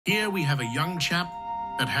Here we have a young chap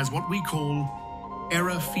that has what we call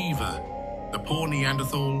error fever. The poor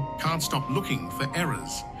Neanderthal can't stop looking for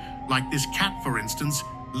errors. Like this cat, for instance.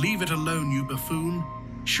 Leave it alone, you buffoon.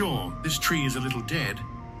 Sure, this tree is a little dead,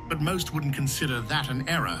 but most wouldn't consider that an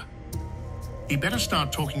error. He better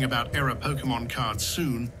start talking about error Pokemon cards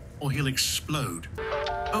soon, or he'll explode.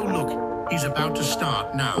 Oh look, he's about to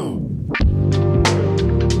start now.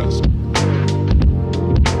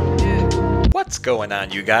 What's going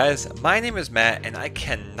on, you guys? My name is Matt, and I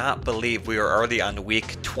cannot believe we are already on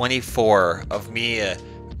week 24 of me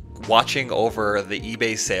watching over the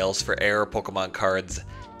eBay sales for error Pokemon cards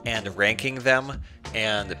and ranking them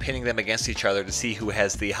and pitting them against each other to see who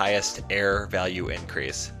has the highest error value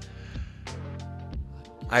increase.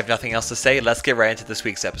 I have nothing else to say. Let's get right into this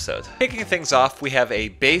week's episode. Kicking things off, we have a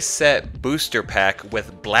base set booster pack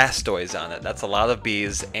with Blastoise on it. That's a lot of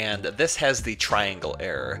Bs, and this has the triangle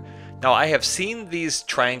error. Now, I have seen these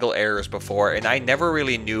triangle errors before, and I never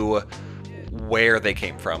really knew where they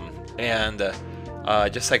came from. And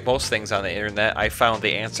just like most things on the internet, I found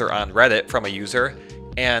the answer on Reddit from a user.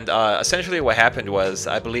 And essentially what happened was,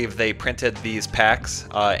 I believe they printed these packs,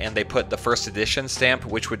 and they put the first edition stamp,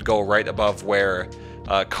 which would go right above where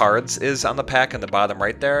cards is on the pack in the bottom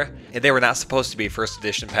right there. And they were not supposed to be first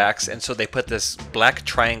edition packs, and so they put this black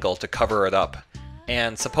triangle to cover it up.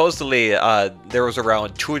 And supposedly there was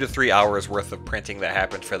around 2 to 3 hours worth of printing that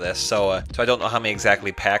happened for this. So I don't know how many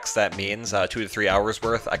exactly packs that means, 2 to 3 hours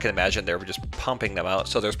worth. I can imagine they were just pumping them out.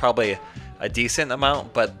 So there's probably a decent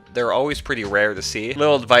amount, but they're always pretty rare to see.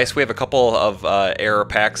 Little advice, we have a couple of error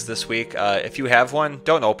packs this week. If you have one,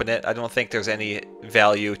 don't open it. I don't think there's any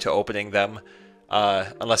value to opening them.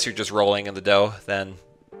 Unless you're just rolling in the dough, then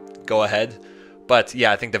go ahead. But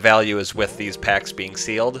yeah, I think the value is with these packs being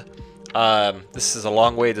sealed. This is a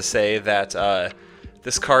long way to say that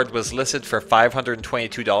this card was listed for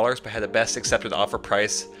 $522 but had a best accepted offer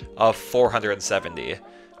price of $470.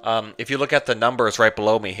 If you look at the numbers right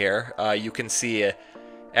below me here, you can see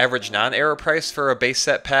average non-error price for a base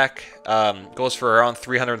set pack goes for around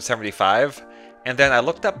 $375. And then I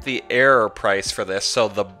looked up the error price for this, so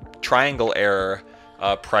the triangle error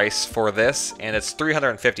price for this, and it's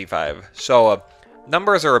 $355. So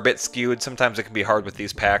numbers are a bit skewed. Sometimes it can be hard with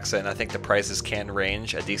these packs, and I think the prices can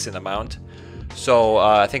range a decent amount. So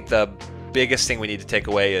I think the biggest thing we need to take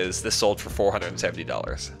away is this sold for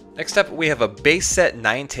 $470. Next up, we have a base set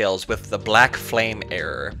Ninetales with the Black Flame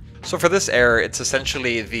error. So for this error, it's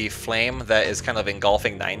essentially the flame that is kind of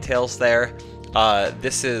engulfing Ninetales there.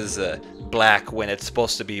 This is black when it's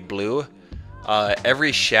supposed to be blue.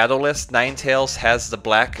 Every shadowless Ninetales has the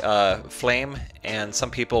black flame, and some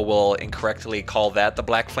people will incorrectly call that the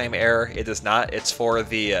Black Flame error. It is not. It's for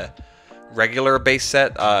the regular base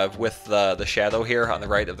set with the shadow here on the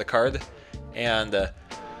right of the card. And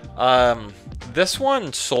this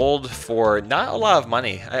one sold for not a lot of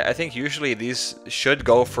money. I think usually these should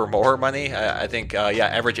go for more money. I think, yeah,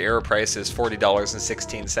 average error price is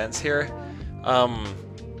 $40.16 here.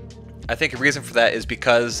 I think a reason for that is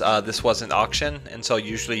because this was an auction, and so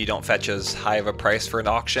usually you don't fetch as high of a price for an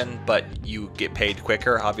auction, but you get paid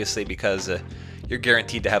quicker, obviously, because you're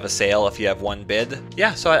guaranteed to have a sale if you have one bid.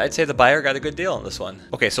 Yeah, so I'd say the buyer got a good deal on this one.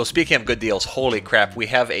 Okay, so speaking of good deals, holy crap, we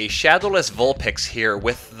have a shadowless Vulpix here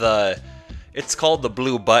with the... It's called the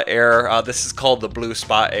Blue Butt error. This is called the Blue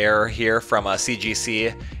Spot error here from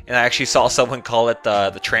CGC, and I actually saw someone call it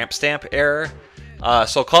the Tramp Stamp error.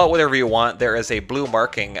 So call it whatever you want. There is a blue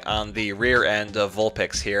marking on the rear end of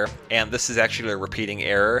Vulpix here, and this is actually a repeating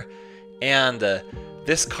error. And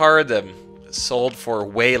this card sold for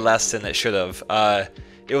way less than it should have.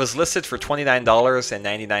 It was listed for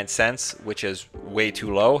 $29.99, which is way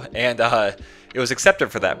too low, and it was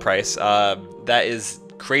accepted for that price. That is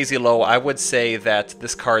crazy low. I would say that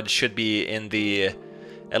this card should be in the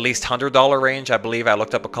at least $100 range. I believe I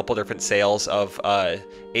looked up a couple different sales of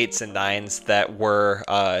 8s and 9s that were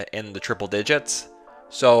in the triple digits.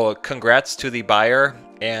 So congrats to the buyer,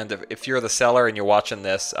 and if you're the seller and you're watching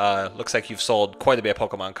this, looks like you've sold quite a bit of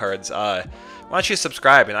Pokemon cards. Why don't you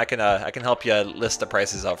subscribe, and I can help you list the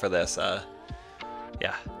prices out for this.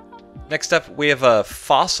 Yeah. Next up, we have a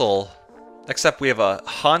Fossil. Next up, we have a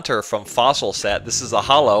Haunter from Fossil set. This is a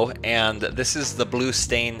holo, and this is the Blue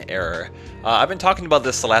Stain error. I've been talking about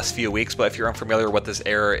this the last few weeks, but if you're unfamiliar with what this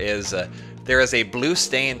error is, there is a blue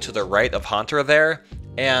stain to the right of Haunter there,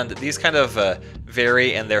 and these kind of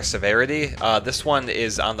vary in their severity. This one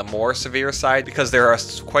is on the more severe side because there are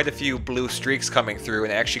quite a few blue streaks coming through,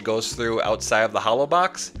 and it actually goes through outside of the holo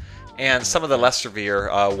box. And some of the less severe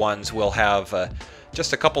ones will have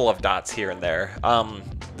just a couple of dots here and there.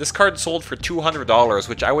 This card sold for $200,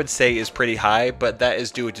 which I would say is pretty high, but that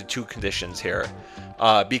is due to two conditions here.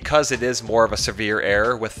 Because it is more of a severe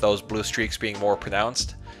error with those blue streaks being more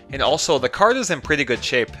pronounced. And also, the card is in pretty good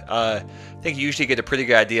shape. I think you usually get a pretty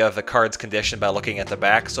good idea of the card's condition by looking at the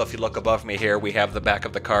back. So if you look above me here, we have the back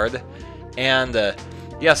of the card. And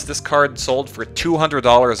yes, this card sold for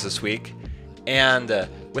 $200 this week. And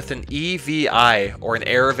with an EVI, or an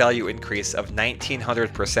error value increase of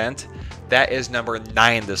 1900%, that is number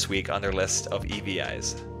 9 this week on their list of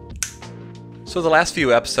EVIs. So the last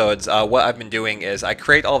few episodes, what I've been doing is I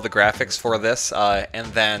create all the graphics for this, and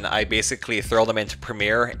then I basically throw them into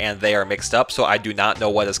Premiere, and they are mixed up, so I do not know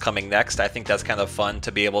what is coming next. I think that's kind of fun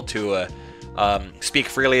to be able to speak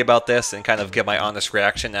freely about this and kind of give my honest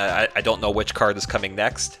reaction. I don't know which card is coming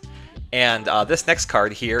next. And this next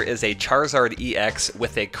card here is a Charizard EX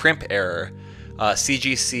with a crimp error.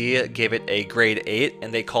 CGC gave it a grade 8,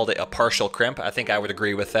 and they called it a partial crimp. I think I would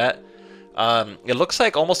agree with that. It looks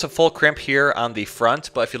like almost a full crimp here on the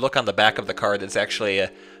front, but if you look on the back of the card, it's actually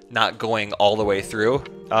not going all the way through.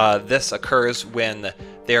 This occurs when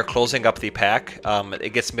they are closing up the pack.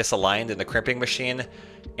 It gets misaligned in the crimping machine,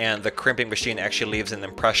 and the crimping machine actually leaves an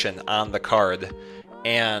impression on the card.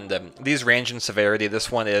 And these range in severity.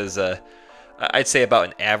 This one is, I'd say, about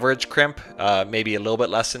an average crimp, maybe a little bit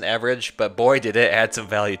less than average, but boy did it add some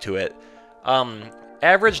value to it.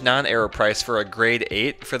 Average non-error price for a grade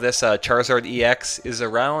 8 for this Charizard EX is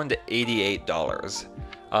around $88.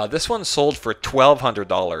 This one sold for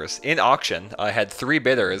 $1,200 in auction. I had 3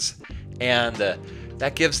 bidders, and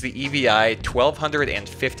that gives the EVI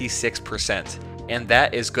 1,256%, and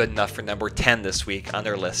that is good enough for number 10 this week on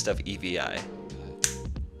their list of EVI.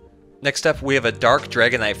 Next up, we have a Dark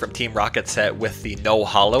Dragonite from Team Rocket Set with the no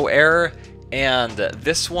holo error. And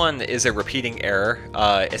this one is a repeating error.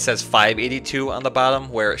 It says 582 on the bottom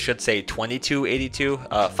where it should say 2282.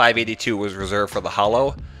 582 was reserved for the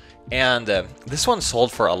holo. And this one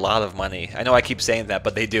sold for a lot of money. I know I keep saying that,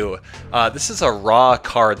 but they do. This is a raw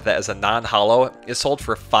card that is a non-holo. It sold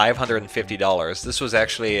for $550. This was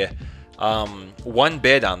actually one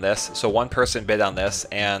bid on this. So one person bid on this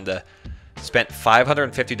and spent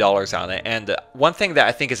 $550 on it. And one thing that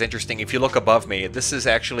I think is interesting, if you look above me, this is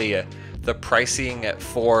actually the pricing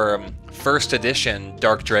for first edition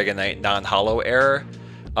Dark Dragonite non-holo error.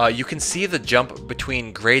 You can see the jump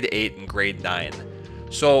between grade 8 and grade 9.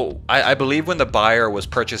 So I believe when the buyer was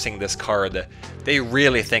purchasing this card, they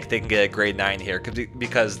really think they can get a grade 9 here,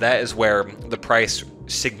 because that is where the price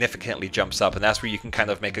significantly jumps up, and that's where you can kind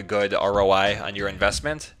of make a good ROI on your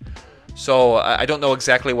investment. So I don't know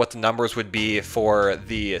exactly what the numbers would be for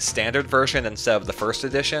the standard version instead of the first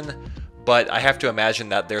edition, but I have to imagine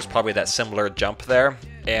that there's probably that similar jump there.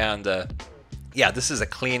 And yeah, this is a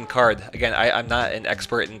clean card. Again, I'm not an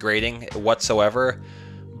expert in grading whatsoever,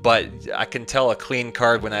 but I can tell a clean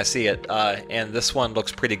card when I see it. And this one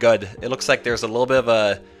looks pretty good. It looks like there's a little bit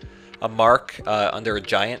of a mark under a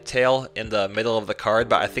giant tail in the middle of the card,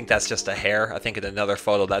 but I think that's just a hair. I think in another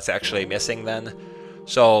photo that's actually missing then.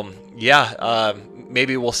 So yeah,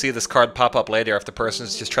 maybe we'll see this card pop up later. If the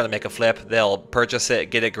person's just trying to make a flip, they'll purchase it,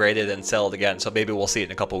 get it graded, and sell it again. So maybe we'll see it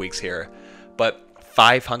in a couple weeks here. But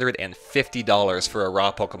 $550 for a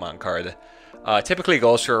raw Pokemon card. Typically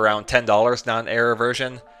goes for around $10 non-error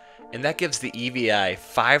version. And that gives the EVI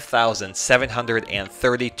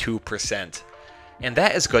 5,732%. And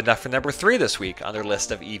that is good enough for number 3 this week on their list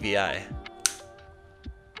of EVI.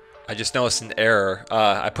 I just noticed an error.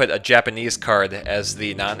 I put a Japanese card as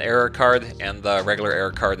the non-error card, and the regular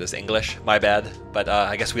error card is English. My bad. But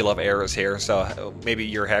I guess we love errors here, so maybe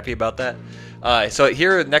you're happy about that. So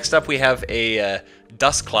here, next up, we have a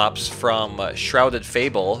Dusclops from Shrouded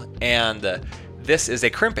Fable, and this is a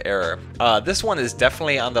crimp error. This one is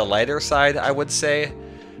definitely on the lighter side, I would say.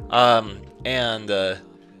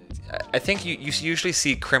 I think you usually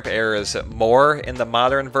see crimp errors more in the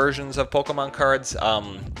modern versions of Pokemon cards.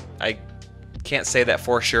 I can't say that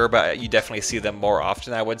for sure, but you definitely see them more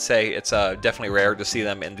often, I would say. It's definitely rare to see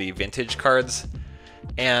them in the vintage cards.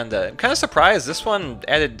 And I'm kind of surprised. This one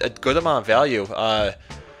added a good amount of value.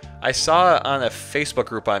 I saw on a Facebook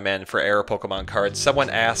group I'm in for error Pokemon cards,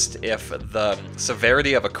 someone asked if the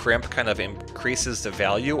severity of a crimp kind of increases the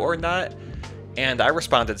value or not. And I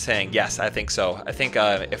responded saying, yes, I think so. I think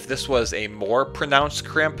if this was a more pronounced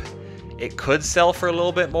crimp, it could sell for a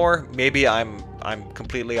little bit more. Maybe I'm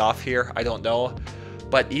completely off here. I don't know.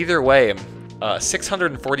 But either way,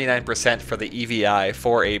 649% for the EVI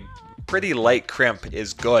for a pretty light crimp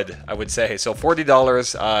is good, I would say. So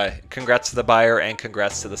 $40. Congrats to the buyer and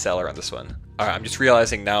congrats to the seller on this one. Alright, I'm just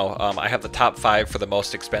realizing now, I have the top 5 for the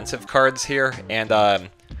most expensive cards here, and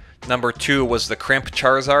number 2 was the Crimp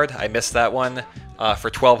Charizard. I missed that one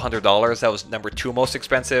for $1,200. That was number 2 most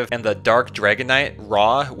expensive. And the Dark Dragonite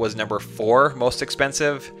Raw was number 4 most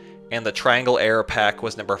expensive. And the Triangle Air Pack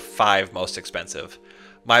was number 5 most expensive.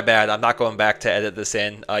 My bad, I'm not going back to edit this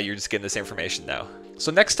in. You're just getting this information now.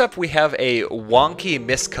 So next up we have a Wonky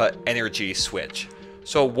Miscut Energy Switch.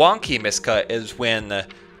 So Wonky Miscut is when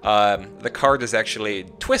the card is actually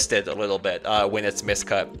twisted a little bit when it's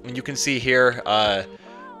miscut. And you can see here,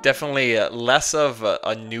 definitely less of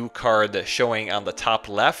a new card showing on the top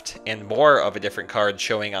left and more of a different card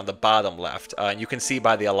showing on the bottom left. You can see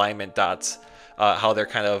by the alignment dots how they're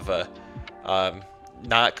kind of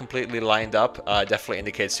not completely lined up. Definitely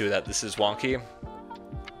indicates too that this is wonky.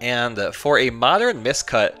 And for a modern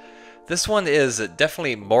miscut, this one is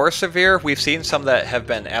definitely more severe. We've seen some that have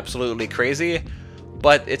been absolutely crazy,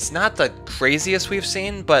 but it's not the craziest we've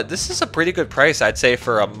seen, but this is a pretty good price, I'd say,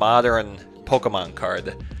 for a modern Pokemon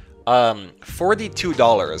card.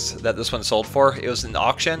 $42 that this one sold for. It was an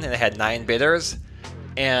auction and it had 9 bidders,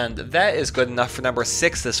 and that is good enough for number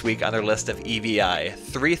 6 this week on their list of EVI,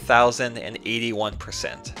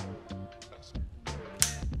 3,081%.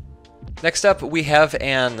 Next up, we have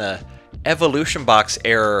an Evolution Box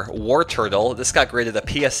Error Wartortle. This got graded a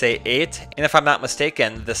PSA 8, and if I'm not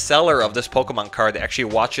mistaken, the seller of this Pokemon card actually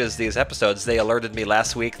watches these episodes. They alerted me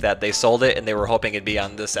last week that they sold it and they were hoping it'd be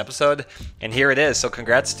on this episode, and here it is, so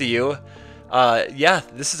congrats to you. Yeah,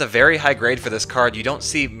 this is a very high grade for this card. You don't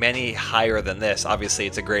see many higher than this. Obviously,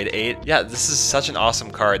 it's a grade 8. Yeah, this is such an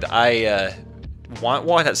awesome card. I want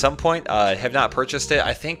one at some point. Have not purchased it.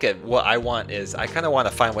 I think what I want is, I kind of want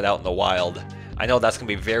to find one out in the wild. I know that's going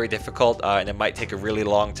to be very difficult, and it might take a really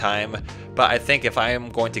long time, but I think if I am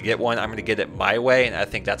going to get one, I'm going to get it my way, and I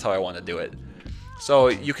think that's how I want to do it. So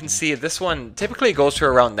you can see this one typically goes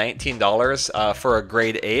for around $19 for a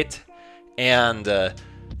grade 8, and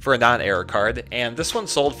for a non-error card, and this one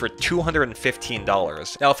sold for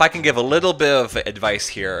 $215. Now, if I can give a little bit of advice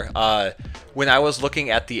here, when I was looking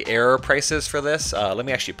at the error prices for this, let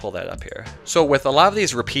me actually pull that up here. So with a lot of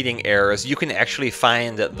these repeating errors, you can actually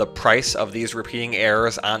find the price of these repeating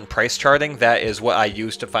errors on price charting. That is what I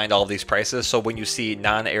use to find all these prices. So when you see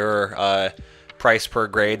non-error price per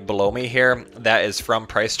grade below me here, that is from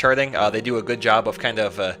price charting. They do a good job of kind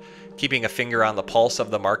of keeping a finger on the pulse of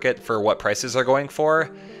the market for what prices are going for.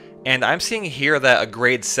 And I'm seeing here that a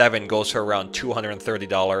grade 7 goes for around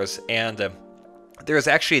 $230, and there's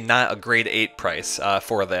actually not a grade 8 price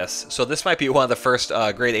for this. So this might be one of the first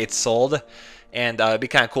grade 8s sold, and it'd be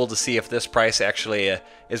kind of cool to see if this price actually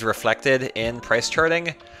is reflected in price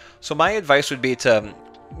charting. So my advice would be to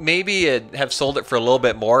maybe have sold it for a little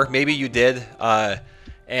bit more. Maybe you did,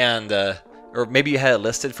 or maybe you had it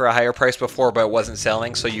listed for a higher price before, but it wasn't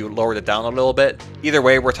selling, so you lowered it down a little bit. Either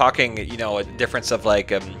way, we're talking, you know, a difference of like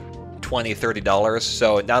 $20–30,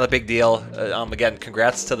 so not a big deal. Again,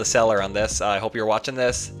 congrats to the seller on this. I hope you're watching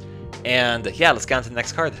this, and yeah, let's get on to the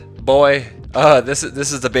next card. Boy, this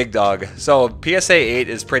is the big dog. So PSA 8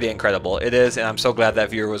 is pretty incredible. It is, and I'm so glad that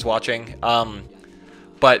viewer was watching.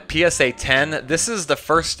 But PSA 10, this is the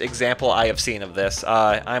first example I have seen of this.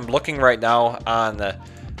 I'm looking right now on the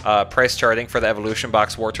price charting for the Evolution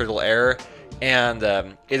Box Wartortle Error, and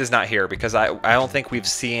it is not here because I don't think we've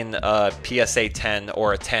seen a PSA 10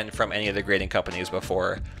 or a 10 from any of the grading companies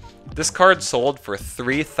before. This card sold for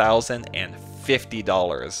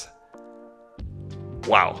 $3,050.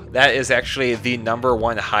 Wow, that is actually the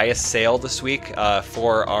 #1 highest sale this week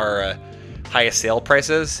for our highest sale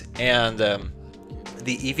prices, and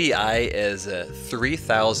the EVI is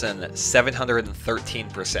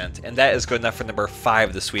 3,713%, and that is good enough for number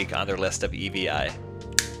 5 this week on their list of EVI.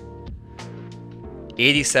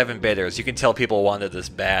 87 bidders. You can tell people wanted this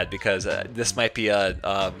bad because this might be a,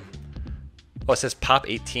 oh, it says Pop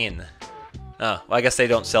 18. Oh, well, I guess they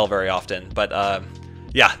don't sell very often, but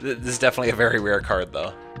yeah, this is definitely a very rare card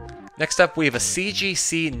though. Next up, we have a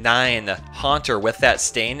CGC 9 Haunter with that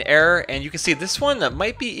stain error, and you can see this one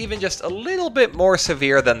might be even just a little bit more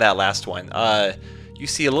severe than that last one. You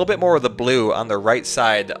see a little bit more of the blue on the right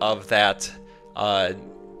side of that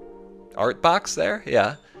art box there,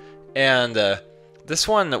 yeah. And this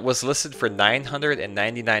one was listed for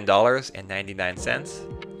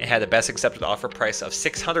 $999.99 and had a best accepted offer price of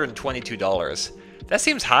 $622. That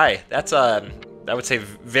seems high. That's I would say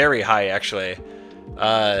very high actually.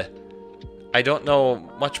 I don't know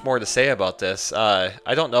much more to say about this. I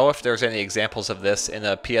don't know if there's any examples of this in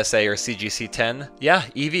a PSA or CGC 10. Yeah,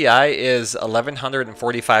 EVI is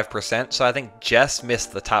 1,145%, so I think just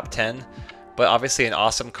missed the top 10. But obviously an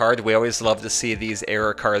awesome card. We always love to see these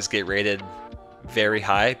error cards get rated very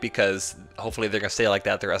high because hopefully they're going to stay like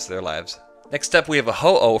that the rest of their lives. Next up, we have a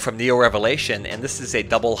Ho-Oh from Neo Revelation, and this is a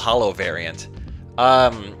double hollow variant.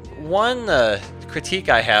 One critique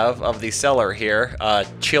I have of the seller here,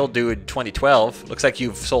 Chill Dude 2012, looks like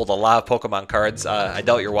you've sold a lot of Pokemon cards. I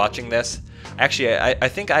doubt you're watching this. Actually, I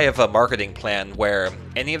think I have a marketing plan where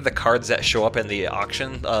any of the cards that show up in the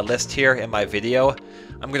auction list here in my video,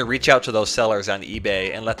 I'm going to reach out to those sellers on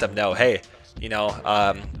eBay and let them know, hey, you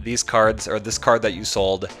know, these cards or this card that you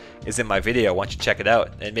sold is in my video. Why don't you check it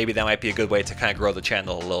out? And maybe that might be a good way to kind of grow the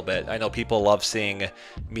channel a little bit. I know people love seeing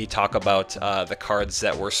me talk about the cards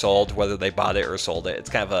that were sold, whether they bought it or sold it. It's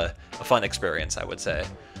kind of a fun experience, I would say.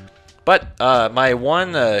 But my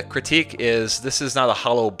one critique is this is not a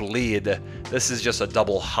hollow bleed. This is just a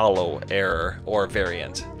double hollow error or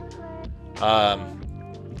variant.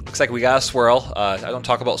 Looks like we got a swirl. I don't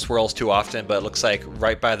talk about swirls too often, but it looks like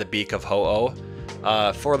right by the beak of Ho-Oh.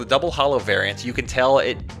 For the double hollow variant, you can tell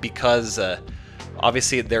it because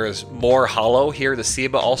obviously there is more hollow here to see,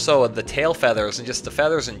 but also the tail feathers and just the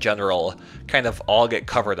feathers in general kind of all get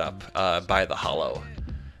covered up by the hollow.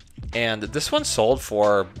 And this one sold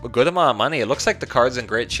for a good amount of money. It looks like the card's in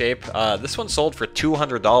great shape. This one sold for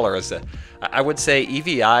 $200. I would say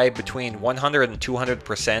EVI between 100 and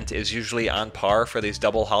 200% is usually on par for these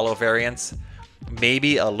double hollow variants.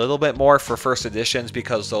 Maybe a little bit more for first editions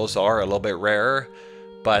because those are a little bit rarer.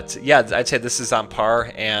 But yeah, I'd say this is on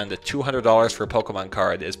par, and $200 for a Pokemon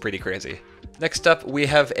card is pretty crazy. Next up, we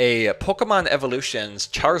have a Pokemon Evolutions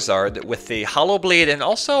Charizard with the Hollow Bleed, and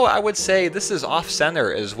also I would say this is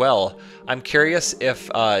off-center as well. I'm curious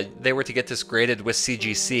if they were to get this graded with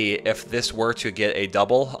CGC, if this were to get a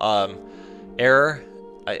double error.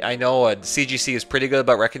 I know CGC is pretty good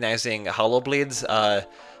about recognizing Hollow Bleeds. I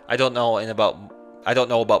don't know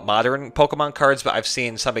about modern Pokemon cards, but I've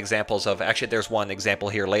seen some examples of, actually there's one example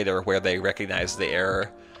here later where they recognize the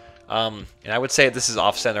error. And I would say this is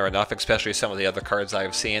off-center enough, especially some of the other cards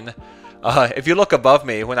I've seen. If you look above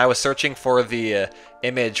me, when I was searching for the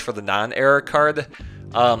image for the non-error card,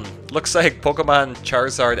 looks like Pokemon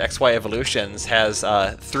Charizard XY Evolutions has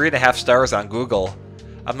 3.5 stars on Google.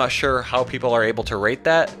 I'm not sure how people are able to rate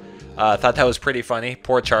that. I thought that was pretty funny.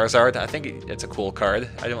 Poor Charizard. I think it's a cool card.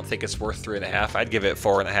 I don't think it's worth 3.5. I'd give it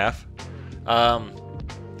 4.5.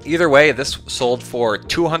 Either way, this sold for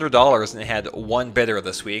 $200 and it had one bidder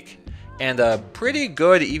this week, and a pretty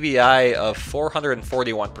good EVI of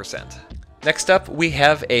 441%. Next up, we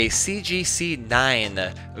have a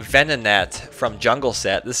CGC9 Venonat from Jungle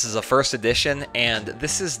Set. This is a first edition, and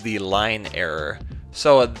this is the line error.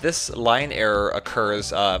 So this line error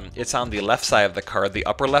occurs, it's on the left side of the card, the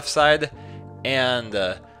upper left side, and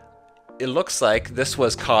it looks like this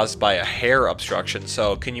was caused by a hair obstruction.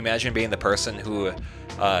 So can you imagine being the person who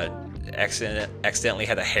accidentally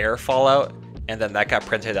had a hair fall out, and then that got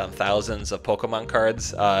printed on thousands of Pokemon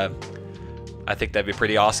cards? I think that'd be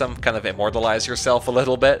pretty awesome. Kind of immortalize yourself a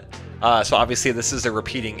little bit. So obviously this is a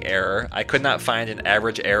repeating error. I could not find an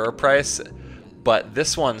average error price, but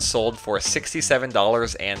this one sold for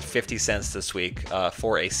 $67.50 this week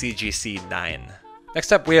for a CGC 9.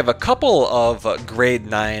 Next up, we have a couple of grade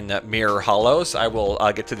 9 mirror hollows. I will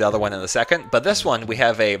get to the other one in a second, but this one we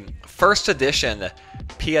have a first edition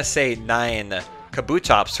PSA 9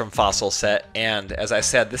 Kabutops from Fossil Set, and as I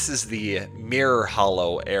said, this is the mirror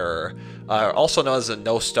hollow error, also known as a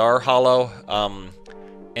no star hollow.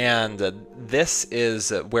 And this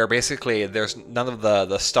is where basically there's none of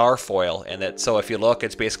the star foil in it. So if you look,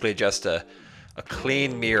 it's basically just a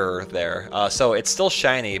clean mirror there. So it's still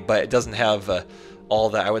shiny, but it doesn't have all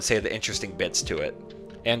the, I would say, the interesting bits to it.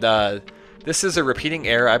 And this is a repeating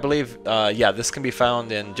error. I believe, yeah, this can be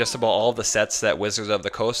found in just about all of the sets that Wizards of the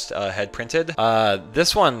Coast had printed.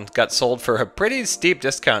 This one got sold for a pretty steep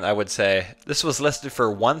discount, I would say. This was listed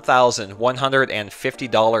for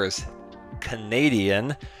 $1,150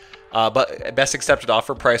 Canadian, but best accepted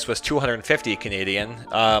offer price was $250 Canadian.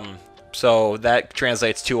 So that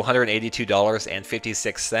translates to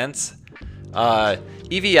 $182.56.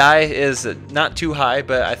 EVI is not too high,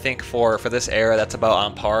 but I think for this era that's about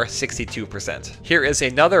on par, 62%. Here is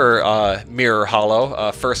another mirror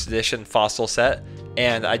hollow, first edition Fossil Set,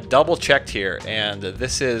 and I double checked here, and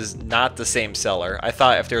this is not the same seller. I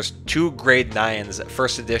thought if there's two grade 9s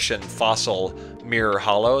first edition Fossil mirror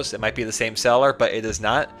hollows, it might be the same seller, but it is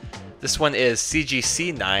not. This one is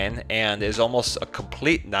CGC 9 and is almost a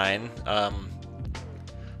complete 9.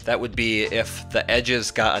 That would be if the edges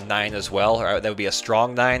got a 9 as well, or that would be a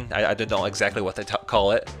strong 9. I don't know exactly what they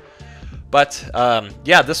call it. But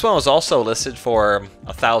yeah, this one was also listed for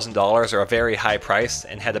 $1,000 or a very high price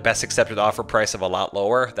and had a best accepted offer price of a lot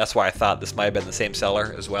lower. That's why I thought this might have been the same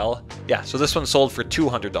seller as well. Yeah, so this one sold for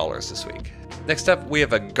 $200 this week. Next up, we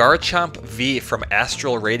have a Garchomp V from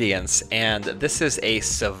Astral Radiance, and this is a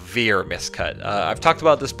severe miscut. I've talked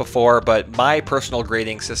about this before, but my personal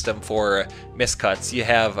grading system for miscuts, you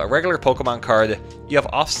have a regular Pokemon card, you have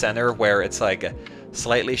off-center where it's like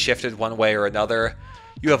slightly shifted one way or another.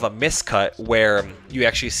 You have a miscut where you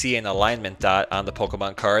actually see an alignment dot on the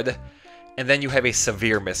Pokemon card, and then you have a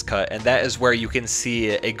severe miscut, and that is where you can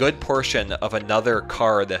see a good portion of another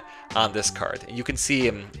card on this card. You can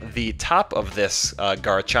see the top of this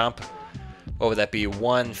Garchomp, what would that be,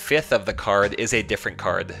 1/5 of the card is a different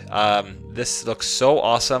card. This looks so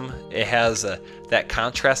awesome. It has that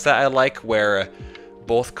contrast that I like where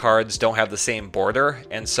both cards don't have the same border,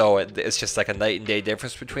 and so it's just like a night and day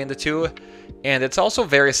difference between the two. And it's also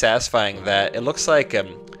very satisfying that it looks like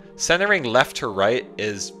centering left to right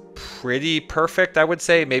is pretty perfect, I would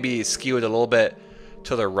say. Maybe skewed a little bit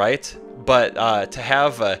to the right, but to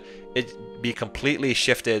have it be completely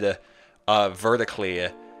shifted vertically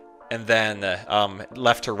and then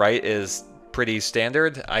left to right is pretty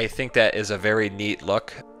standard. I think that is a very neat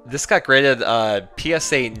look. This got graded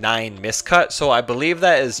PSA 9 miscut, so I believe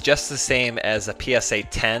that is just the same as a PSA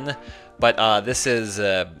 10, but this is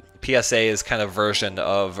PSA's kind of version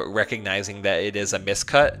of recognizing that it is a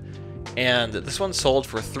miscut. And this one sold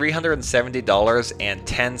for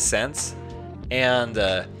 $370.10 and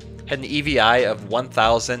had an EVI of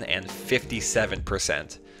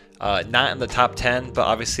 1,057%. Not in the top 10, but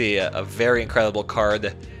obviously a very incredible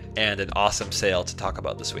card and an awesome sale to talk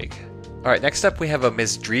about this week. Alright, next up we have a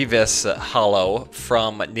Misdreavus Holo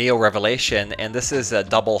from Neo Revelation, and this is a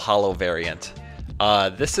double holo variant.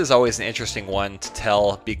 This is always an interesting one to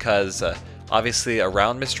tell because obviously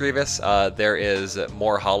around Misdreavus there is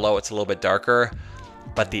more holo, it's a little bit darker,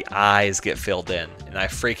 but the eyes get filled in, and I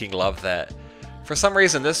freaking love that. For some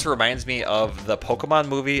reason this reminds me of the Pokemon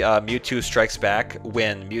movie Mewtwo Strikes Back,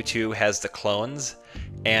 when Mewtwo has the clones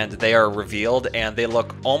and they are revealed and they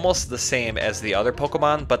look almost the same as the other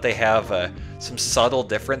Pokemon, but they have some subtle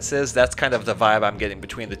differences. That's kind of the vibe I'm getting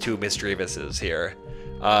between the two Misdreavuses here.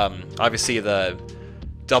 Obviously the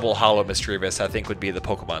double holo Misdreavus I think would be the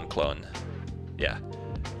Pokemon clone. Yeah,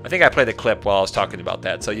 I think I played a clip while I was talking about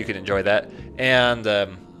that, so you can enjoy that. And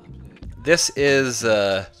this is,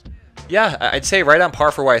 yeah, I'd say right on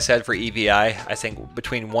par for what I said for EVI. I think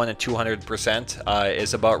between 100 and 200%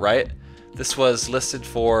 is about right. This was listed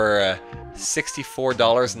for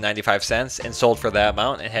 $64.95 and sold for that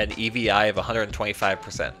amount and had an EVI of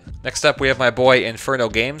 125%. Next up we have my boy Inferno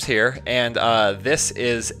Games here, and this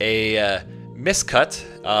is a miscut,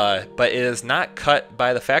 but it is not cut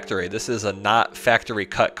by the factory. This is a not factory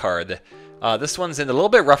cut card. This one's in a little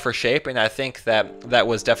bit rougher shape, and I think that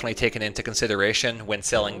was definitely taken into consideration when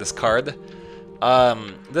selling this card.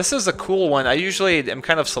 This is a cool one. I usually am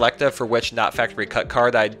kind of selective for which not factory cut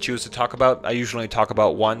card I choose to talk about. I usually talk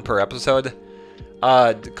about one per episode.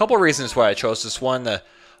 A couple reasons why I chose this one.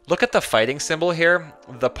 Look at the fighting symbol here.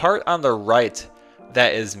 The part on the right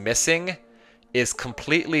that is missing is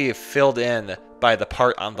completely filled in by the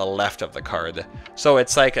part on the left of the card. So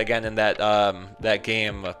it's like, again, in that that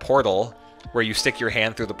game Portal, where you stick your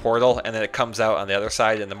hand through the portal and then it comes out on the other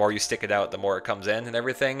side, and the more you stick it out, the more it comes in and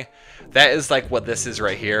everything. That is like what this is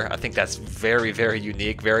right here. I think that's very, very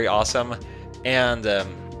unique, very awesome. And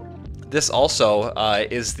this also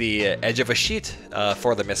is the edge of a sheet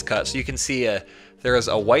for the miscut. So you can see there is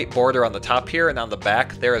a white border on the top here, and on the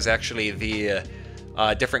back there is actually the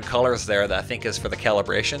different colors there that I think is for the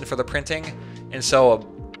calibration for the printing. And so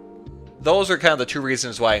those are kind of the two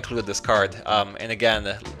reasons why I included this card. And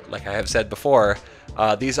again, like I have said before,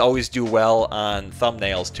 these always do well on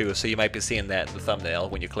thumbnails too, so you might be seeing that in the thumbnail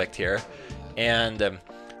when you clicked here. And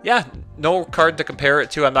yeah, no card to compare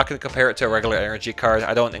it to. I'm not going to compare it to a regular energy card.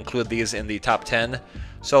 I don't include these in the top 10.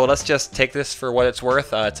 So let's just take this for what it's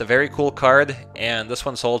worth. It's a very cool card, and this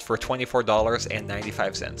one sold for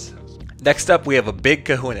 $24.95. Next up, we have a big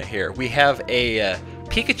kahuna here. We have a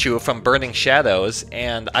Pikachu from Burning Shadows,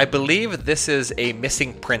 and I believe this is a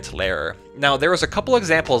missing print layer. Now, there was a couple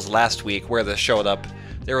examples last week where this showed up.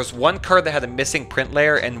 There was one card that had a missing print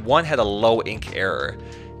layer, and one had a low ink error.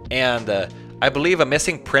 And I believe a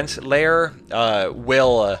missing print layer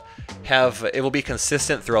will be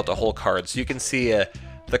consistent throughout the whole card. So you can see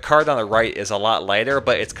the card on the right is a lot lighter,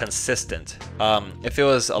 but it's consistent. If it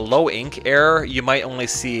was a low ink error, you might only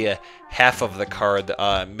see half of the card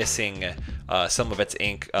missing some of its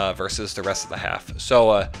ink versus the rest of the half.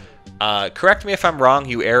 So Correct me if I'm wrong,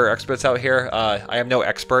 you error experts out here. I am no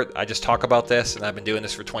expert. I just talk about this, and I've been doing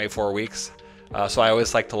this for 24 weeks. So I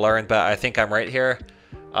always like to learn, but I think I'm right here.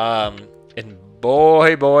 And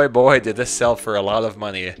boy, did this sell for a lot of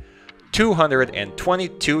money.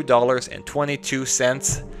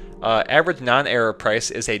 $222.22. Average non-error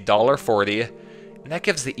price is $1.40, and that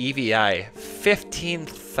gives the EVI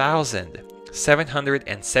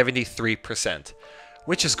 15,773%,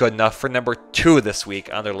 which is good enough for number 2 this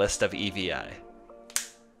week on their list of EVI.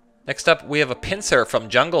 Next up, we have a pincer from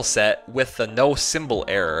Jungle Set with the no symbol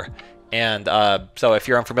error. And so if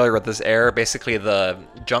you're unfamiliar with this error, basically the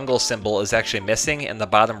jungle symbol is actually missing in the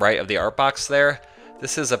bottom right of the art box there.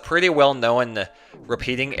 This is a pretty well-known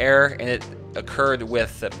repeating error, and it occurred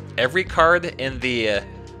with every card in the...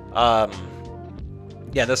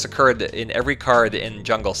 yeah, this occurred in every card in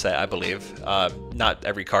Jungle Set, I believe. Not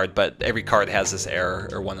every card, but every card has this error,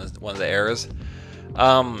 or one of the errors.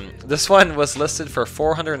 This one was listed for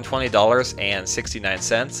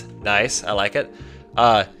 $420.69. Nice, I like it.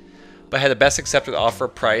 But had a best accepted offer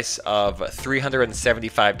price of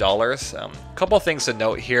 $375. A couple of things to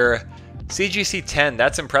note here. CGC 10,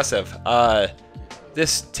 that's impressive.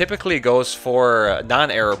 This typically goes for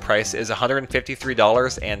non-error price is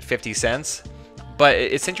 $153.50. But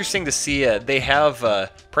it's interesting to see they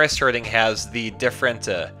have price charting has the different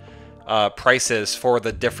prices for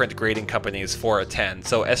the different grading companies for a 10.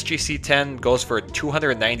 So SGC 10 goes for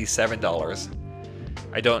 $297.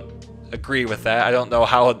 I don't agree with that. I don't know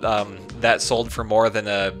how that sold for more than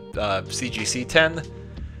a CGC 10.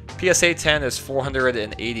 PSA 10 is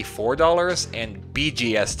 $484, and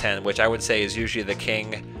BGS 10, which I would say is usually the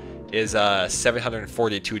king, is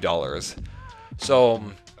 $742. So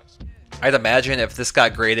I'd imagine if this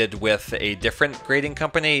got graded with a different grading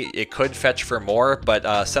company, it could fetch for more,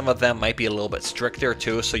 but some of them might be a little bit stricter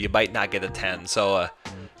too, so you might not get a 10. So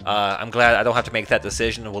I'm glad I don't have to make that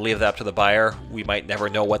decision. We'll leave that up to the buyer. We might never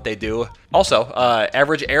know what they do. Also,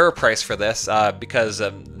 average error price for this, because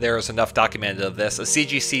there's enough documented of this, a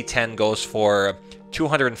CGC 10 goes for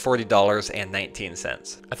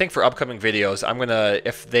 $240.19. I think for upcoming videos, I'm gonna,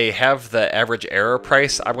 if they have the average error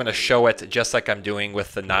price, I'm gonna show it just like I'm doing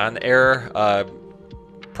with the non-error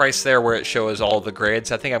price there, where it shows all the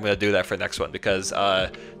grades. I think I'm going to do that for the next one, because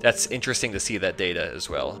that's interesting to see that data as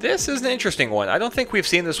well. This is an interesting one. I don't think we've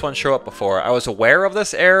seen this one show up before. I was aware of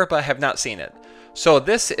this error, but I have not seen it. So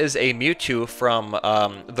this is a Mewtwo from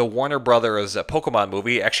the Warner Brothers Pokemon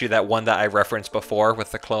movie, actually that one that I referenced before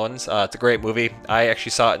with the clones. It's a great movie. I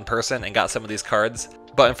actually saw it in person and got some of these cards,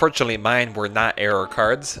 but unfortunately mine were not error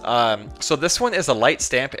cards. So this one is a light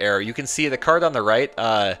stamp error. You can see the card on the right,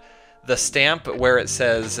 the stamp where it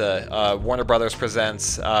says Warner Brothers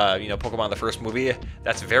presents, Pokemon the first movie,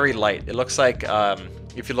 that's very light. It looks like,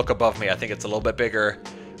 if you look above me, I think it's a little bit bigger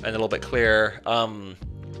and a little bit clearer.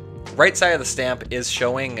 Right side of the stamp is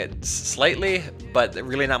showing it slightly, but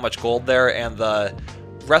really not much gold there, and the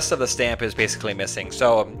rest of the stamp is basically missing.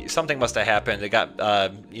 So something must have happened. It got,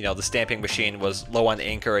 the stamping machine was low on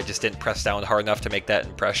ink, or it just didn't press down hard enough to make that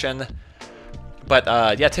impression. But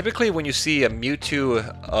yeah, typically when you see a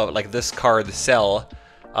Mewtwo like this card sell,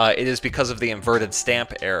 it is because of the inverted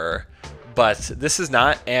stamp error. But this is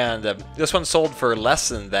not, and this one sold for less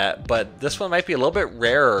than that, but this one might be a little bit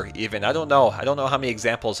rarer even. I don't know how many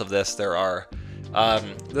examples of this there are.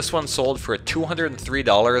 This one sold for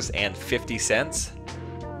 $203.50,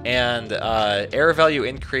 and error value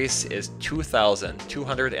increase is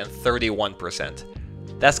 2,231%.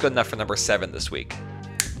 That's good enough for number 7 this week.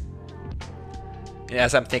 And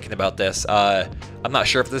as I'm thinking about this, I'm not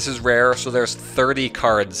sure if this is rare, so there's 30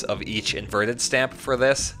 cards of each inverted stamp for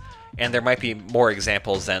this, and there might be more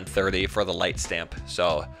examples than 30 for the light stamp.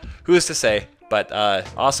 So who's to say? But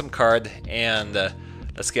awesome card, and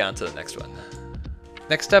let's get on to the next one.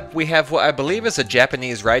 Next up, we have what I believe is a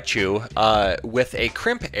Japanese Raichu with a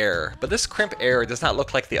crimp error, but this crimp error does not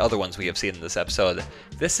look like the other ones we have seen in this episode.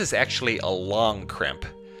 This is actually a long crimp,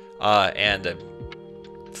 and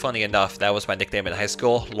funny enough, that was my nickname in high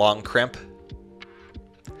school, Long Crimp.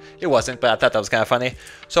 It wasn't, but I thought that was kind of funny.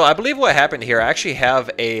 So I believe what happened here, I actually have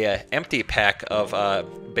a empty pack of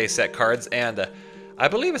base set cards, and I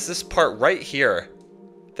believe it's this part right here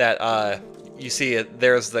that you see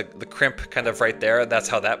there's the crimp kind of right there. That's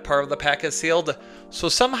how that part of the pack is sealed. So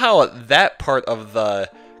somehow that part of the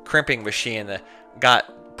crimping machine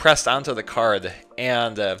got pressed onto the card,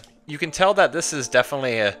 and you can tell that this is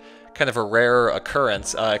definitely a kind of a rare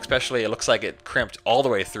occurrence, especially it looks like it crimped all the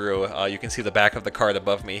way through. You can see the back of the card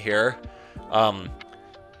above me here.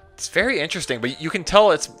 It's very interesting, but you can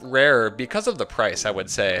tell it's rare because of the price, I would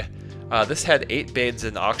say. This had 8 bids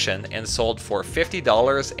in auction and sold for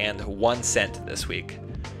 $50.01 this week.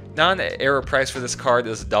 Non-error price for this card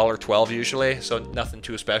is $1.12 usually, so nothing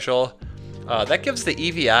too special. That gives the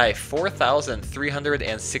EVI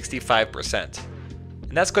 4,365%.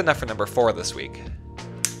 And that's good enough for number 4 this week.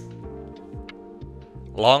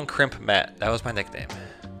 Long Crimp Matt, that was my nickname.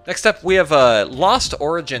 Next up, we have a Lost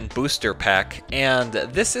Origin booster pack, and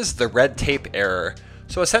this is the red tape error.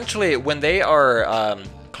 So essentially, when they are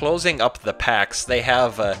closing up the packs, they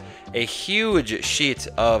have a huge sheet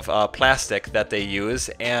of plastic that they use,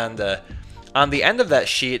 and on the end of that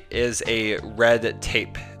sheet is a red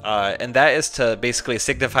tape. And that is to basically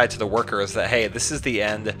signify to the workers that, hey, this is the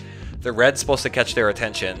end. The red's supposed to catch their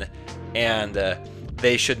attention, and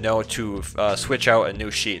they should know to switch out a new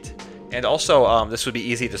sheet. And also, this would be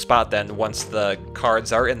easy to spot then once the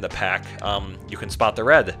cards are in the pack. You can spot the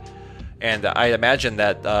red. And I imagine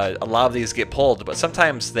that a lot of these get pulled, but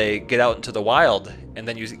sometimes they get out into the wild, and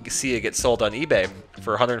then you see it get sold on eBay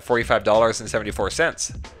for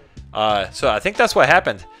 $145.74. So I think that's what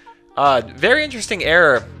happened. Very interesting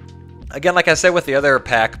error. Again, like I said with the other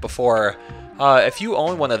pack before, if you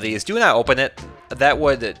own one of these, do not open it. That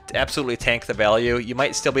would absolutely tank the value. You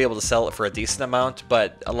might still be able to sell it for a decent amount,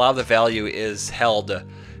 but a lot of the value is held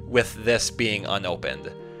with this being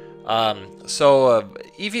unopened.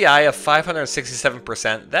 EVI of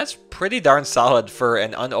 567%, that's pretty darn solid for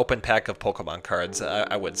an unopened pack of Pokemon cards,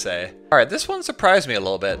 I would say. Alright, this one surprised me a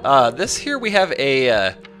little bit. This here we have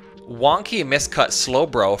a wonky miscut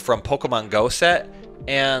Slowbro from Pokemon Go set,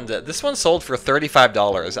 and this one sold for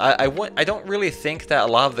 $35. I don't really think that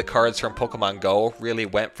a lot of the cards from Pokemon Go really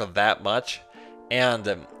went for that much.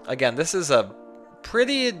 And again, this is a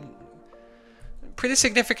pretty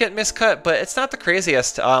significant miscut, but it's not the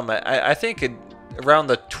craziest. I think around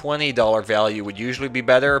the $20 value would usually be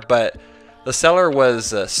better, but the seller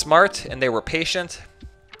was smart and they were patient.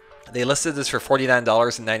 They listed this for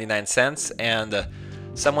 $49.99, and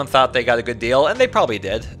someone thought they got a good deal, and they probably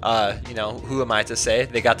did. You know, who am I to say?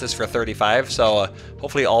 They got this for $35, so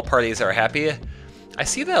hopefully all parties are happy. I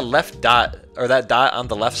see that left dot, or that dot on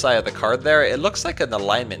the left side of the card there. It looks like an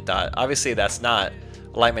alignment dot. Obviously that's not.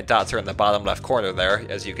 Alignment dots are in the bottom left corner there,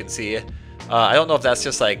 as you can see. I don't know if that's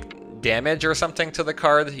just like damage or something to the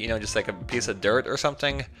card, you know, just like a piece of dirt or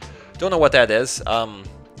something. Don't know what that is.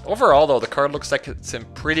 Overall though, the card looks like it's in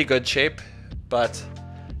pretty good shape, but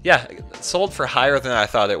yeah, it sold for higher than I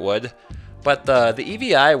thought it would. But the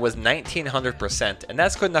EVI was 1900%, and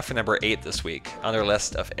that's good enough for number 8 this week on our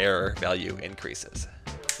list of error value increases.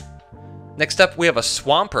 Next up, we have a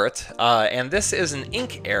Swampert, and this is an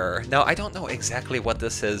ink error. Now, I don't know exactly what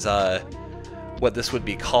this is, what this would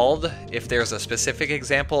be called, if there's a specific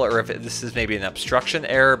example, or if this is maybe an obstruction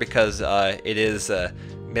error because it is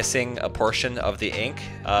missing a portion of the ink.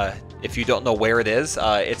 If you don't know where it is,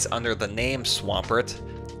 it's under the name Swampert.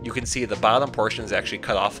 You can see the bottom portion is actually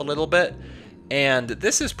cut off a little bit, and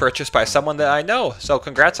this is purchased by someone that I know, so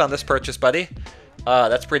congrats on this purchase, buddy.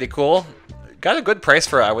 That's pretty cool. Got a good price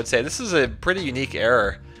for it, I would say. This is a pretty unique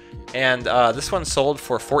error, and this one sold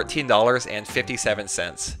for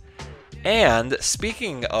 $14.57. And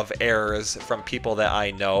speaking of errors from people that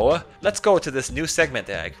I know, let's go to this new segment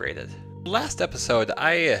that I created. Last episode,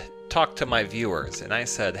 I talked to my viewers and I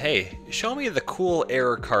said, hey, show me the cool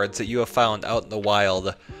error cards that you have found out in the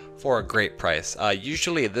wild for a great price.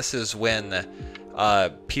 Usually this is when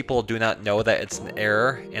people do not know that it's an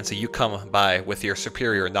error, and so you come by with your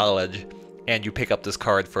superior knowledge and you pick up this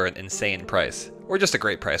card for an insane price, or just a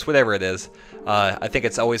great price, whatever it is. I think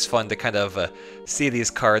it's always fun to kind of see these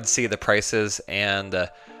cards, see the prices, and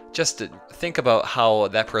just think about how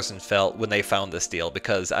that person felt when they found this deal,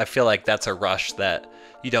 because I feel like that's a rush that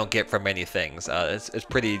you don't get from many things. It's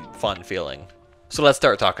pretty fun feeling. So let's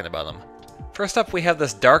start talking about them. First up, we have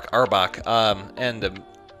this Dark Arbok, and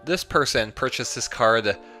this person purchased this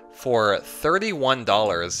card for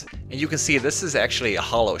 $31, and you can see this is actually a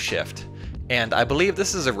Hollow Shift. And I believe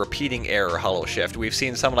this is a repeating error Hollow Shift. We've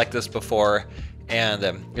seen some like this before, and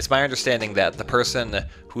it's my understanding that the person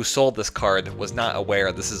who sold this card was not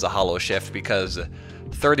aware this is a Hollow Shift, because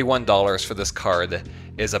 $31 for this card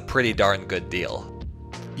is a pretty darn good deal.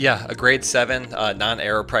 Yeah, a grade 7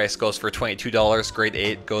 non-error price goes for $22, grade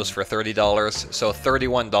 8 goes for $30, so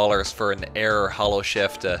 $31 for an error Hollow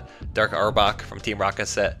Shift Dark Arbok from Team Rocket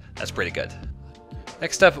set, that's pretty good.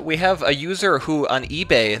 Next up, we have a user who on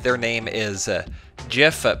eBay, their name is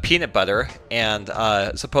Jif Peanut Butter, and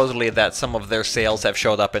supposedly that some of their sales have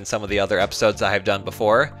showed up in some of the other episodes I have done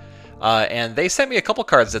before. And they sent me a couple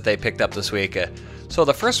cards that they picked up this week. So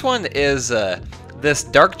the first one is this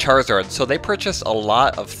Dark Charizard. So they purchased a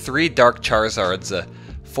lot of 3 Dark Charizards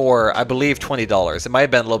for, I believe, $20. It might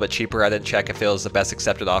have been a little bit cheaper. I didn't check if it was the best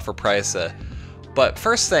accepted offer price. But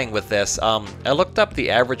first thing with this, I looked up the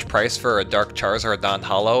average price for a Dark Charizard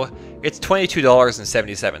non-holo. It's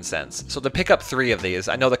 $22.77. So to pick up 3 of these,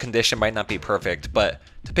 I know the condition might not be perfect, but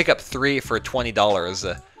to pick up 3 for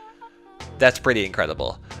 $20, that's pretty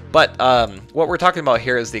incredible. But what we're talking about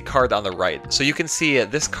here is the card on the right. So you can see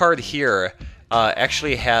this card here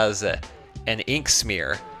actually has an ink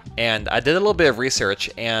smear. And I did a little bit of research,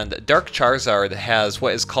 and Dark Charizard has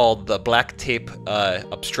what is called the black tape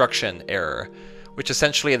obstruction error, which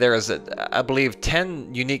essentially there is, I believe,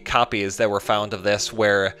 10 unique copies that were found of this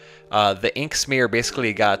where the ink smear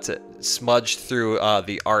basically got smudged through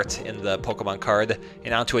the art in the Pokemon card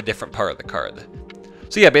and onto a different part of the card.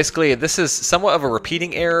 So yeah, basically this is somewhat of a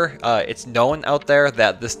repeating error. It's known out there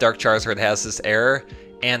that this Dark Charizard has this error,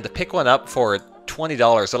 and to pick one up for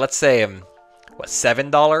 $20, so let's say what,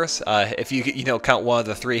 $7? If you count one of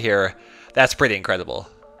the 3 here, that's pretty incredible.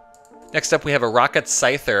 Next up we have a Rocket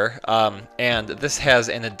Scyther, and this has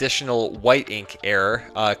an additional white ink error.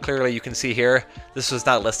 Clearly you can see here, this was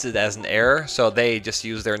not listed as an error, so they just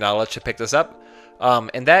used their knowledge to pick this up.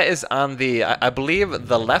 And that is on the, I believe,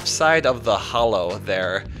 the left side of the holo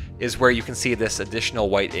there is where you can see this additional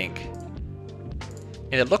white ink.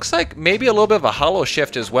 And it looks like maybe a little bit of a holo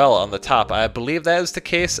shift as well on the top. I believe that is the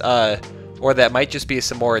case, or that might just be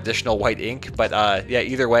some more additional white ink. But yeah,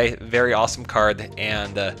 either way, very awesome card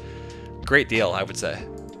and great deal, I would say.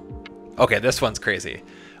 Okay, this one's crazy.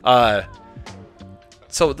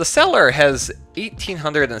 So the seller has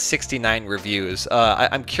 1,869 reviews.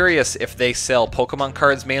 I'm curious if they sell Pokemon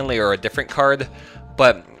cards mainly or a different card.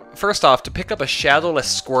 But first off, to pick up a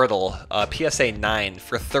Shadowless Squirtle PSA 9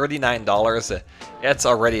 for $39, that's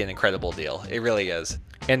already an incredible deal. It really is.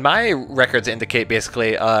 And my records indicate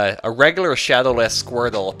basically a regular Shadowless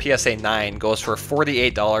Squirtle PSA 9 goes for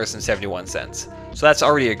 $48.71. So that's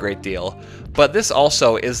already a great deal. But this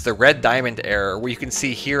also is the red diamond error, where you can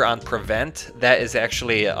see here on prevent, that is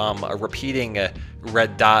actually a repeating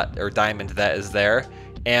red dot or diamond that is there.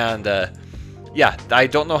 And yeah, I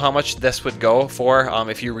don't know how much this would go for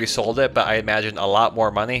if you resold it, but I imagine a lot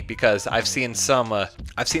more money, because I've seen some raw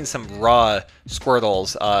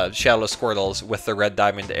Squirtles, Shadowless Squirtles with the red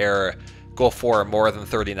diamond error go for more than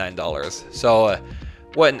 $39. So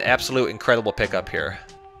what an absolute incredible pickup here.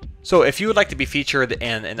 So if you would like to be featured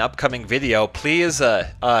in an upcoming video, please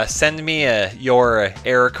send me your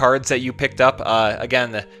error cards that you picked up.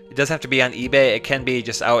 Again, it doesn't have to be on eBay. It can be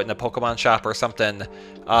just out in a Pokemon shop or something.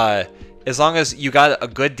 As long as you got a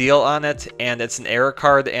good deal on it and it's an error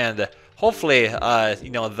card, and hopefully,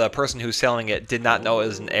 you know, the person who's selling it did not know it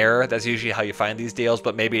was an error. That's usually how you find these deals,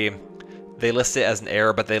 but maybe they list it as an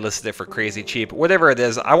error, but they listed it for crazy cheap. Whatever it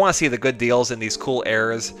is, I want to see the good deals in these cool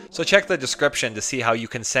errors. So check the description to see how you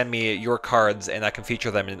can send me your cards and I can feature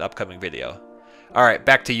them in an upcoming video. Alright,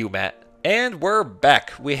 back to you, Matt. And we're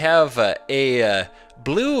back. We have a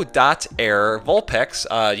blue dot error Vulpix,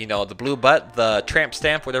 you know, the blue butt, the tramp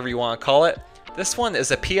stamp, whatever you want to call it. This one is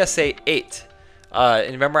a PSA 8.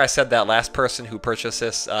 And remember I said that last person who purchased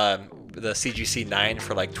this, the CGC 9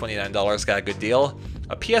 for like $29 got a good deal.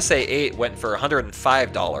 A PSA 8 went for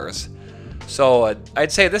 $105. So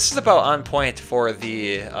I'd say this is about on point for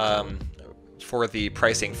the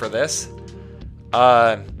pricing for this.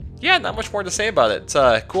 Yeah, not much more to say about it. It's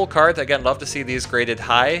a cool card. Again, love to see these graded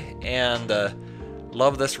high, and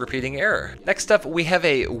love this repeating error. Next up, we have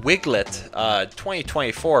a Wiglet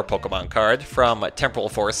 2024 Pokemon card from Temporal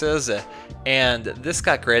Forces, and this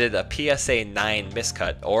got graded a PSA 9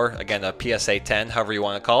 miscut, or again a PSA 10, however you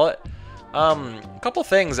want to call it. A couple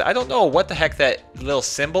things. I don't know what the heck that little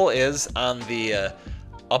symbol is on the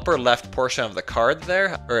upper left portion of the card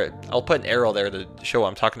there, or I'll put an arrow there to show what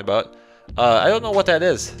I'm talking about. I don't know what that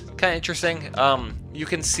is. Kind of interesting. You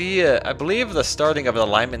can see, I believe, the starting of an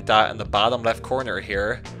alignment dot in the bottom left corner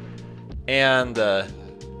here. And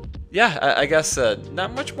yeah, I guess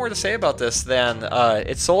not much more to say about this than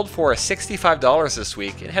it sold for $65 this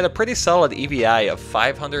week. It had a pretty solid EVI of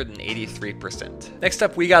 583%. Next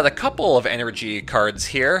up, we got a couple of energy cards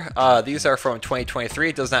here. These are from 2023.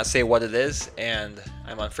 It does not say what it is, and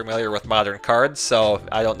I'm unfamiliar with modern cards, so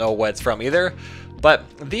I don't know what it's from either. But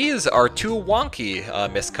these are two wonky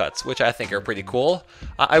miscuts, which I think are pretty cool.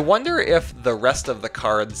 I wonder if the rest of the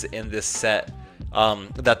cards in this set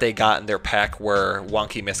that they got in their pack were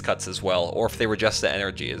wonky miscuts as well, or if they were just the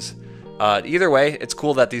energies. Either way, it's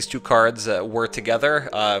cool that these two cards were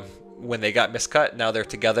together when they got miscut. Now they're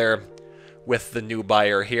together with the new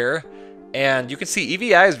buyer here. And you can see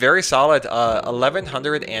EVI is very solid,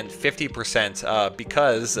 1150%,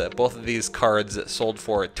 because both of these cards sold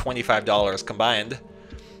for $25 combined.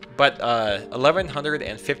 but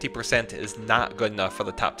 1150% is not good enough for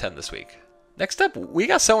the top 10 this week. Next up, we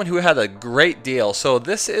got someone who had a great deal. So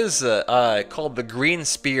this is called the Green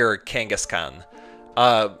Spear Kangaskhan.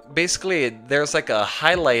 Basically, there's like a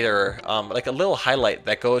highlighter, like a little highlight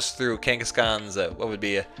that goes through Kangaskhan's, what would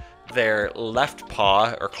be their left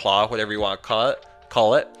paw or claw, whatever you want to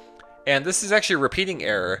call it. And this is actually a repeating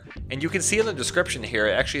error. And you can see in the description here,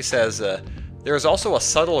 it actually says there is also a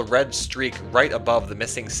subtle red streak right above the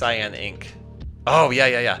missing cyan ink. Oh,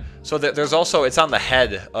 yeah. So there's also, it's on the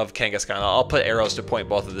head of Kangaskhan. I'll put arrows to point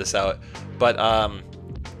both of this out. But,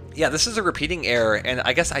 yeah, this is a repeating error, and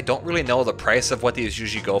I guess I don't really know the price of what these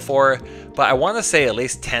usually go for, but I want to say at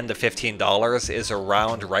least $10 to $15 is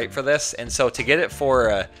around right for this, and so to get it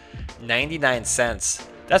for 99 cents,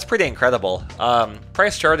 that's pretty incredible.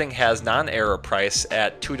 Price charting has non-error price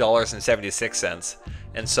at $2.76,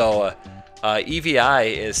 and so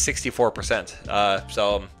EVI is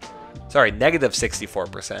 64%, sorry, negative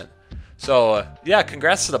 64%. So, yeah,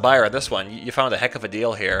 congrats to the buyer on this one. You found a heck of a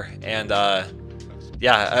deal here, and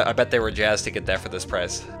yeah, I bet they were jazzed to get that for this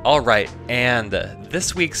price. All right, and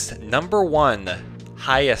this week's #1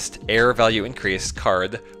 highest error value increase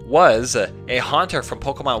card was a Haunter from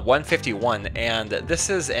Pokemon 151, and this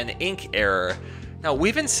is an ink error. Now,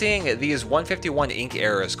 we've been seeing these 151 ink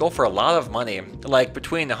errors go for a lot of money, like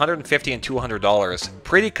between $150 and $200,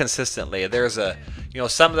 pretty consistently. There's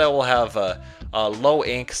some that will have low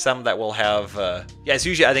ink, some that will have, yeah, it's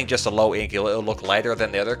usually, I think, just a low ink. It'll look lighter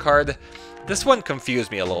than the other card. This one confused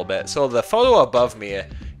me a little bit. So the photo above me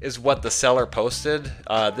is what the seller posted.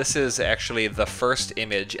 This is actually the first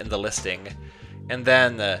image in the listing. And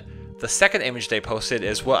then the second image they posted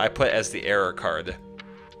is what I put as the error card.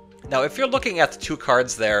 Now, if you're looking at the two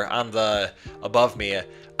cards there on the above me,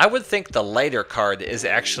 I would think the lighter card is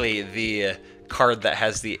actually the card that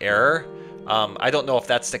has the error. I don't know if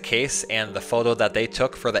that's the case, and the photo that they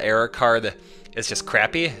took for the error card is just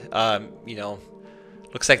crappy.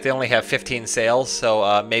 Looks like they only have 15 sales,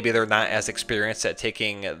 so maybe they're not as experienced at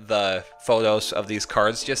taking the photos of these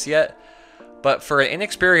cards just yet. But for an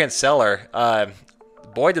inexperienced seller,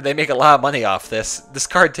 boy, did they make a lot of money off this. This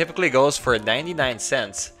card typically goes for 99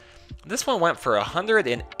 cents. This one went for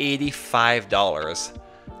 $185.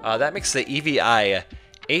 That makes the EVI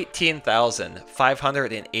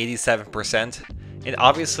 18,587%, and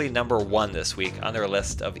obviously #1 this week on their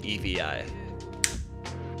list of EVI.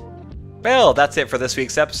 Well, that's it for this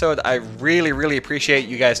week's episode. I really appreciate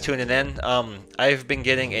you guys tuning in. I've been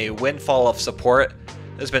getting a windfall of support.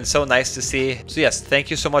 It's been so nice to see. So yes,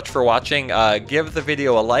 thank you so much for watching. Give the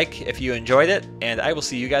video a like if you enjoyed it, and I will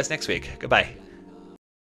see you guys next week. Goodbye.